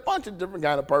made a bunch of different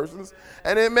kind of persons.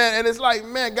 And then, and it's like,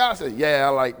 God said, yeah, I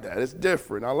like that. It's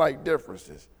different. I like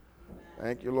differences.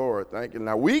 Thank you, Lord. Thank you.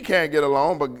 Now, we can't get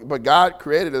along, but God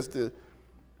created us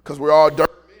because we're all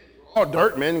dirt men. We're all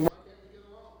dirt men. Why can't we get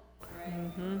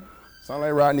along? Mm-hmm. Sound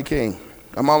like Rodney King.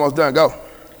 I'm almost done. Go.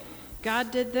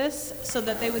 God did this so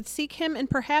that they would seek him and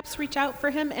perhaps reach out for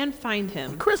him and find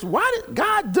him. Chris, why did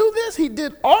God do this? He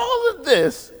did all of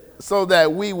this so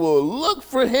that we will look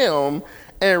for him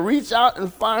and reach out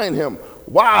and find him.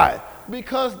 Why?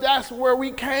 Because that's where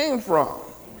we came from.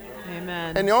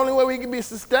 Amen. And the only way we can be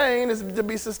sustained is to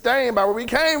be sustained by where we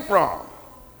came from.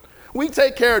 We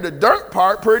take care of the dirt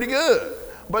part pretty good.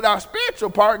 But our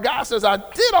spiritual part, God says, I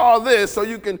did all this so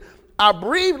I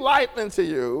breathed life into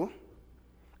you.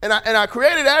 And I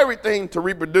created everything to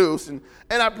reproduce. And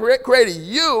I created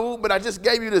you, but I just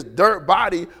gave you this dirt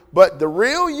body. But the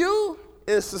real you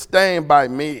is sustained by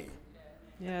me.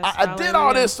 Yes, I did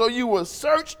all this so you will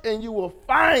search and you will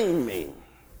find me.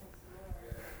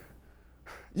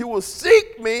 You will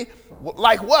seek me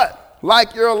like what?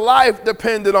 Like your life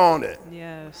depended on it.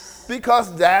 Yes.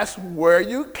 Because that's where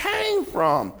you came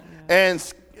from.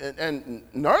 Yes. And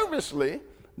nervously,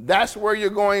 that's where you're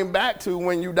going back to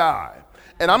when you die.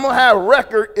 And I'm going to have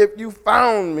record if you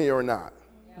found me or not.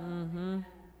 Mm-hmm.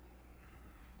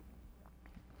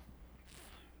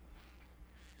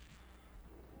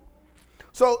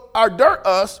 So our dirt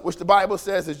us, which the Bible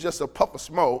says is just a puff of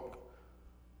smoke,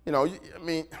 we're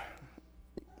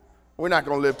not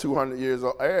going to live 200 years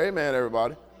old. Amen,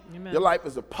 everybody. Amen. Your life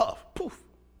is a puff, poof,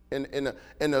 in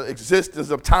the existence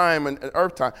of time and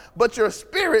earth time. But your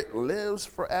spirit lives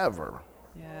forever.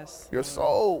 Yes. Your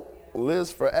soul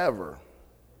lives forever.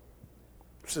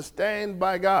 Sustained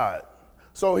by God.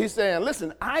 So he's saying,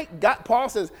 listen, Paul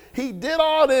says he did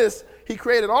all this, he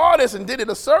created all this and did it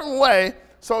a certain way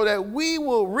so that we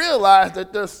will realize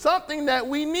that there's something that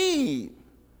we need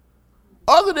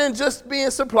other than just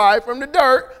being supplied from the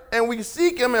dirt, and we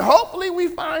seek him and hopefully we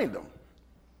find him.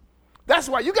 That's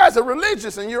why you guys are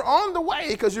religious and you're on the way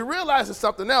because you realize it's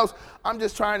something else. I'm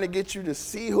just trying to get you to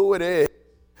see who it is.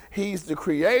 He's the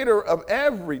creator of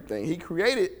everything. He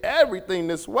created everything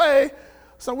this way.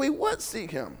 So we would seek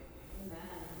him. Amen.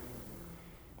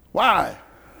 Why?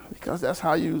 Because that's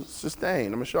how you sustain.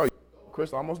 I'm going to show you.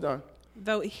 Chris, almost done.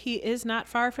 Though he is not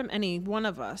far from any one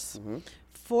of us. Mm-hmm.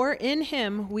 For in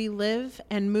him we live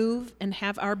and move and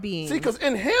have our being. See, because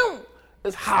in him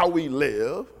is how we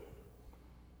live.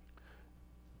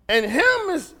 In him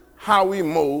is how we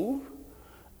move.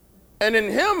 And in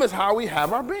him is how we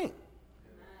have our being.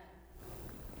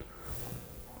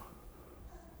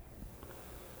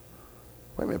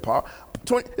 Wait a minute, Paul.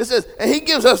 It says, and he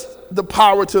gives us the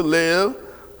power to live,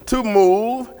 to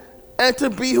move, and to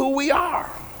be who we are.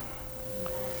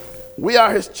 We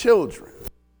are his children.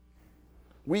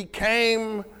 We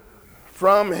came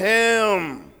from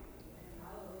him.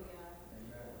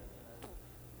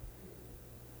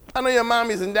 I know your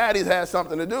mommies and daddies had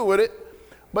something to do with it,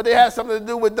 but they had something to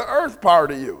do with the earth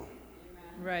part of you.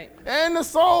 Right. And the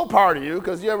soul part of you,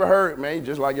 because you ever heard, man, you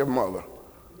just like your mother.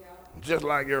 Just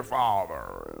like your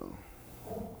father.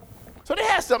 So they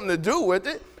had something to do with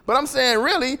it. But I'm saying,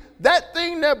 really, that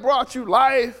thing that brought you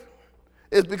life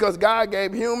is because God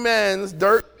gave humans,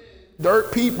 dirt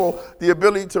people, the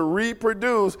ability to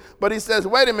reproduce. But he says,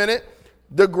 wait a minute,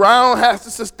 the ground has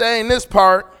to sustain this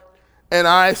part, and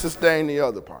I sustain the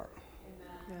other part.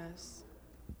 Yes.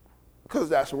 Because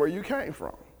that's where you came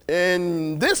from.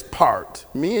 And this part,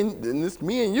 me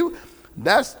and you,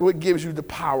 that's what gives you the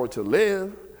power to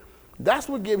live. That's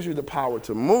what gives you the power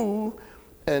to move,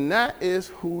 and that is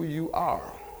who you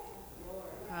are.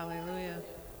 Hallelujah.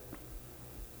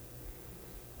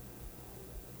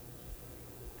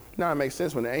 Now it makes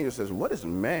sense when the angel says, what is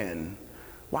man?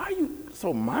 Why are you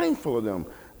so mindful of them?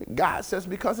 God says,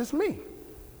 because it's me.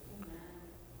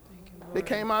 They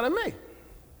came out of me.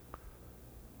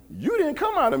 You didn't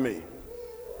come out of me.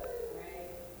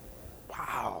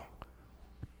 Wow.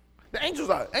 The angels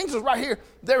right here,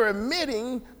 they're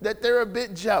admitting that they're a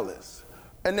bit jealous.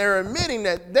 And they're admitting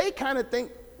that they kind of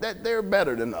think that they're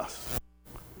better than us.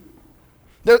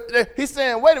 He's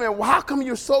saying, wait a minute, how come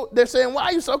they're saying, why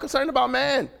are you so concerned about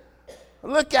man?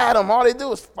 Look at them. All they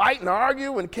do is fight and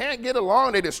argue and can't get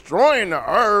along. They're destroying the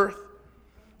earth.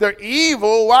 They're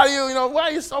evil. Why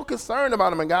are you so concerned about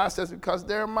them? And God says, because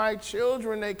they're my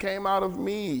children. They came out of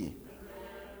me.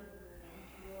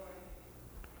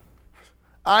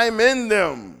 I'm in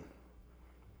them.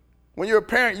 When you're a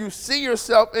parent, you see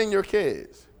yourself in your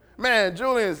kids. Man,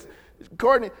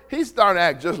 Courtney, he's starting to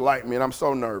act just like me, and I'm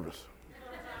so nervous.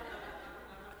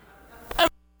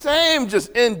 Same just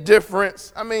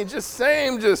indifference.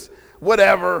 Just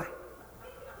whatever.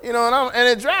 And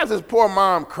it drives this poor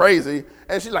mom crazy.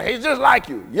 And she's like, he's just like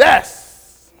you.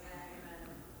 Yes.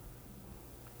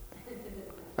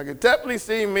 I can definitely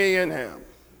see me in him.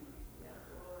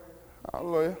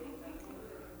 Hallelujah.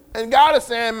 And God is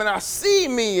saying, man, I see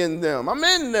me in them. I'm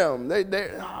in them. They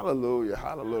hallelujah,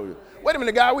 hallelujah. Wait a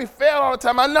minute, God, we fail all the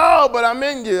time. I know, but I'm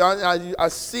in you. I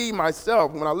see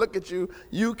myself. When I look at you,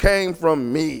 you came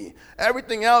from me.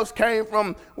 Everything else came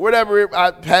from whatever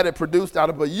I had it produced out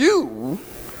of, but you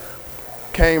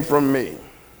came from me.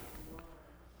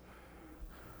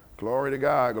 Glory to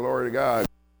God, glory to God.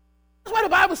 That's why the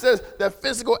Bible says that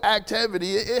physical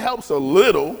activity, it helps a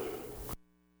little.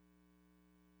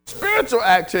 Spiritual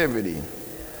activity,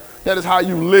 that is how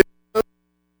you live,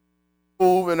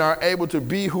 move, and are able to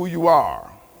be who you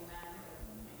are.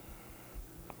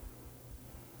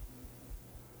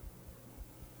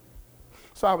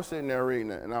 So I was sitting there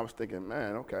reading it, and I was thinking,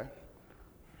 man, okay.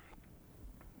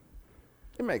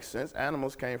 It makes sense.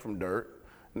 Animals came from dirt,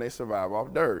 and they survive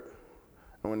off dirt.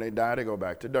 And when they die, they go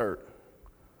back to dirt.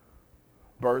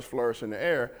 Birds flourish in the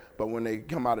air, but when they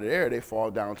come out of the air, they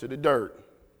fall down to the dirt.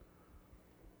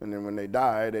 And then when they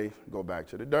die, they go back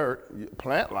to the dirt.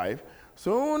 Plant life,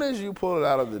 soon as you pull it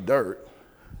out of the dirt,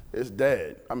 it's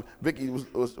dead. Vicky was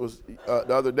the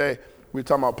other day, we were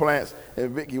talking about plants,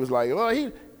 and Vicky was like, well,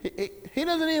 he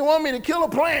doesn't even want me to kill a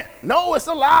plant. No, it's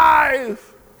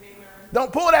alive.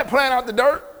 Don't pull that plant out the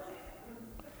dirt.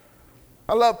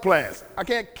 I love plants. I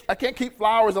can't keep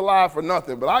flowers alive for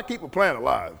nothing, but I keep a plant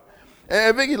alive.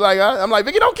 And Vicky's like, I'm like,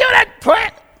 Vicky, don't kill that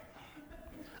plant.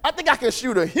 I think I can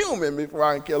shoot a human before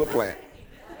I can kill a plant.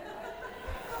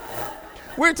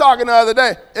 We were talking the other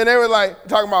day, and they were like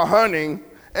talking about hunting,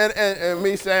 and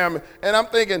me, Sam, and I'm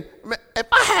thinking, man, if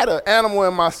I had an animal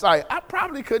in my sight, I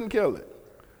probably couldn't kill it.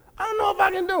 I don't know if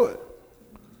I can do it.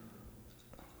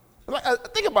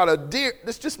 Like, think about a deer.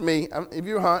 It's just me. If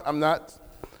you hunt, I'm not.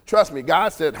 Trust me,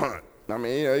 God said hunt. I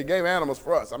mean, He gave animals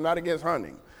for us. I'm not against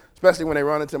hunting, especially when they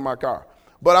run into my car.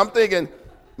 But I'm thinking,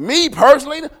 me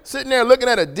personally, sitting there looking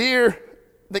at a deer,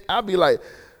 I'd be like,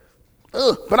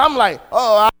 ugh. But I'm like,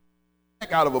 oh, I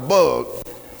out of a bug.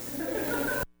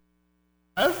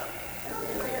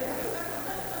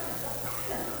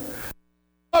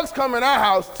 Bugs come in our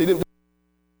house. See, in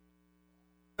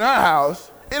our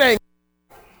house, it ain't.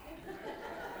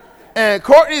 And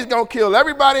Courtney's gonna kill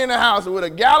everybody in the house with a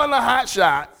gallon of hot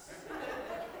shot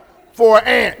for an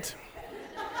ant.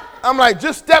 I'm like,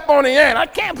 just step on the ant. I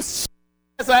can't. It's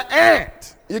an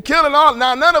ant. You're killing all.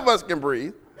 Now none of us can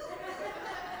breathe.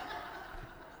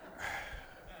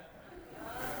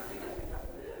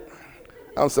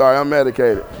 I'm sorry. I'm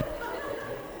medicated.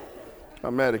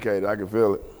 I'm medicated. I can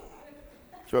feel it.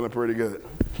 Feeling pretty good.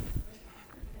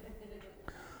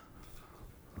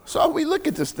 So we look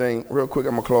at this thing real quick.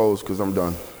 I'm going to close because I'm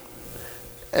done.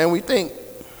 And we think,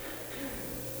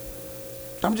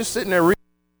 I'm just sitting there reading.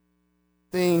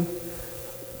 Thing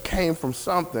came from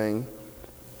something,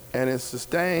 and it's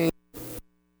sustained.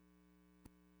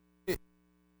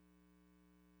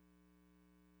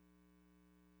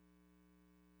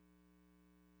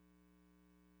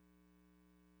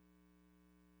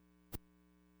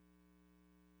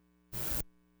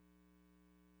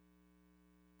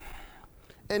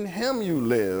 In Him you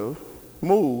live,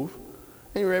 move,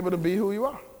 and you're able to be who you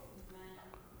are.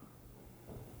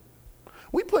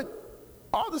 We put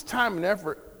all this time and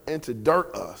effort into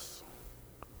dirt us.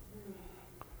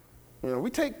 We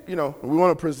take, we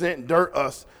want to present dirt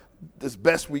us as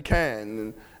best we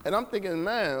can. And I'm thinking,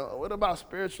 man, what about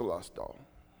spiritual us, though?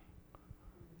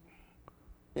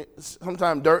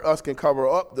 Sometimes dirt us can cover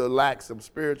up the lacks of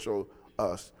spiritual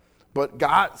us, but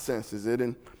God senses it.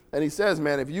 And He says,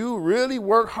 man, if you really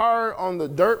work hard on the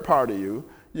dirt part of you,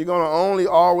 you're going to only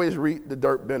always reap the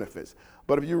dirt benefits.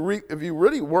 But if you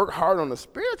really work hard on the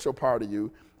spiritual part of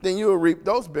you, then you'll reap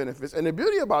those benefits. And the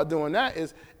beauty about doing that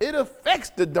is it affects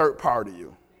the dirt part of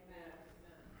you.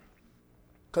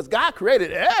 Because God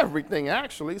created everything,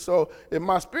 actually. So if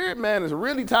my spirit man is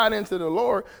really tied into the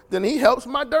Lord, then He helps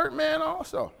my dirt man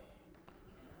also.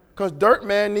 Because dirt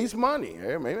man needs money.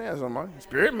 Hey, maybe he has some money.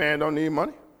 Spirit man don't need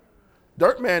money.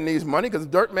 Dirt man needs money because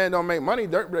dirt man don't make money.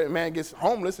 Dirt man gets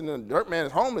homeless, and the dirt man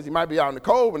is homeless. He might be out in the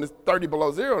cold when it's 30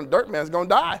 below zero, and dirt man's going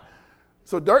to die.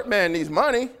 So dirt man needs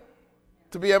money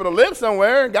to be able to live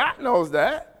somewhere, and God knows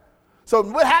that. So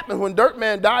what happens when dirt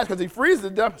man dies because he freezes to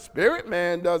death? Spirit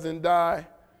man doesn't die.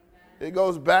 It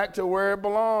goes back to where it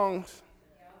belongs.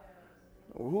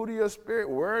 Who do your spirit?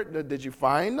 Where did you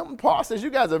find them? Paul says you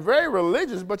guys are very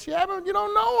religious, but you don't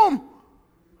know them.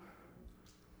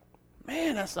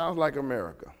 Man, that sounds like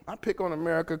America. I pick on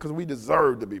America because we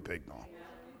deserve to be picked on.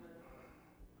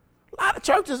 A lot of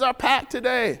churches are packed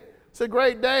today. It's a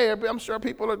great day. I'm sure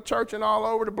people are churching all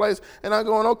over the place. And I'm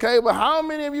going, okay, but how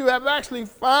many of you have actually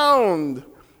found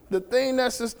the thing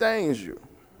that sustains you?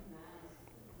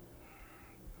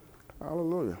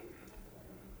 Hallelujah.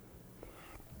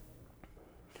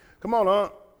 Come on,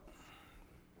 Aunt.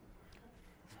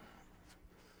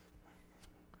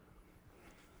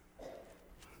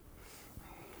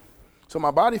 So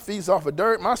my body feeds off of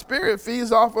dirt. My spirit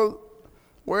feeds off of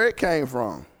where it came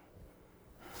from.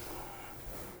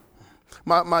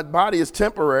 My body is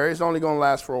temporary. It's only going to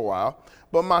last for a while.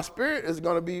 But my spirit is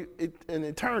going to be in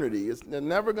eternity. It's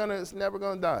never going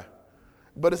to die.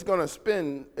 But it's going to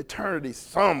spend eternity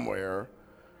somewhere.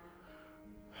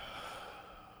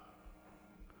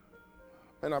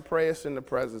 And I pray it's in the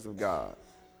presence of God.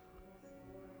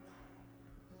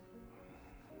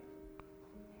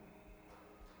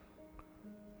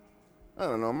 I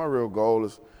don't know. My real goal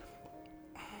is,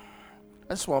 I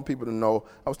just want people to know.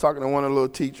 I was talking to one of the little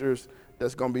teachers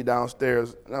that's going to be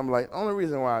downstairs, and I'm like, only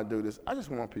reason why I do this, I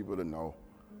just want people to know.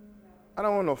 I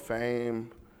don't want no fame.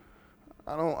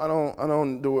 I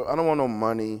don't do it. I don't want no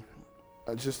money.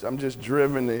 I'm just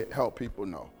driven to help people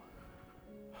know.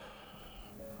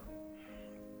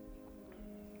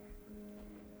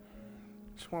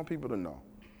 Just want people to know.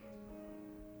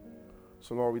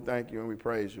 So, Lord, we thank you and we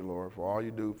praise you, Lord, for all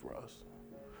you do for us.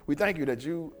 We thank you that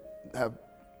you have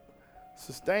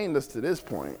sustained us to this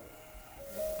point.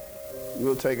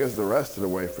 You'll take us the rest of the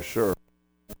way for sure.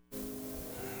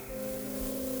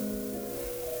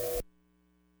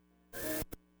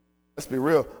 Let's be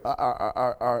real.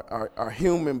 Our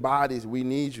human bodies, we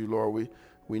need you, Lord.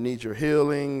 We need your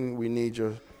healing. We need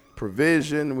your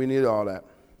provision. We need all that.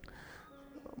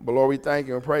 But, Lord, we thank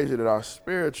you and praise you that our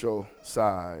spiritual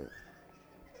side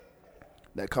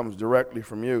that comes directly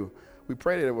from you, we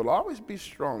pray that it will always be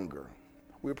stronger.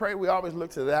 We pray we always look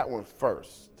to that one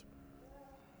first.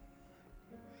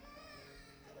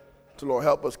 So, Lord,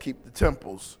 help us keep the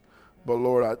temples. But,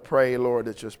 Lord, I pray, Lord,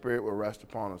 that your spirit will rest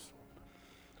upon us.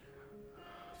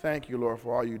 Thank you, Lord,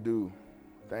 for all you do.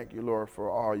 Thank you, Lord, for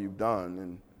all you've done.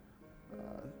 And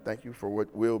thank you for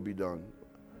what will be done.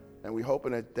 And we're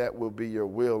hoping that that will be your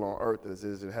will on earth as it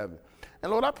is in heaven.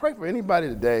 And, Lord, I pray for anybody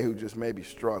today who just may be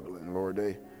struggling, Lord.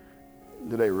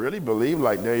 Do they really believe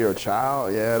like they're your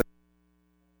child? Yeah,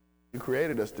 you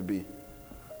created us to be.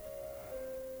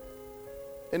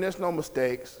 And there's no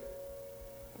mistakes.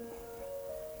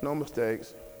 No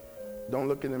mistakes. Don't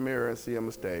look in the mirror and see a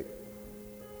mistake.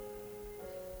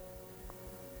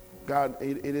 God,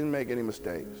 he didn't make any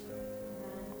mistakes.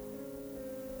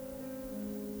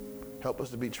 Help us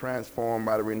to be transformed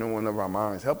by the renewing of our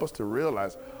minds. Help us to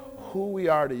realize who we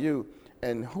are to you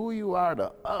and who you are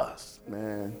to us,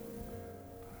 man.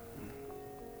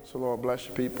 So, Lord, bless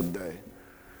your people today.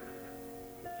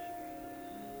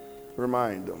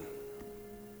 Remind them.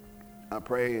 I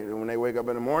pray that when they wake up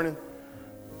in the morning,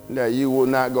 that you will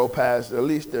not go past at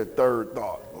least their third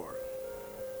thought, Lord.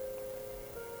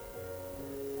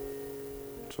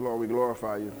 So, Lord, we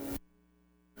glorify you.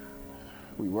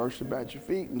 We worship at your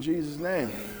feet in Jesus'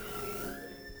 name.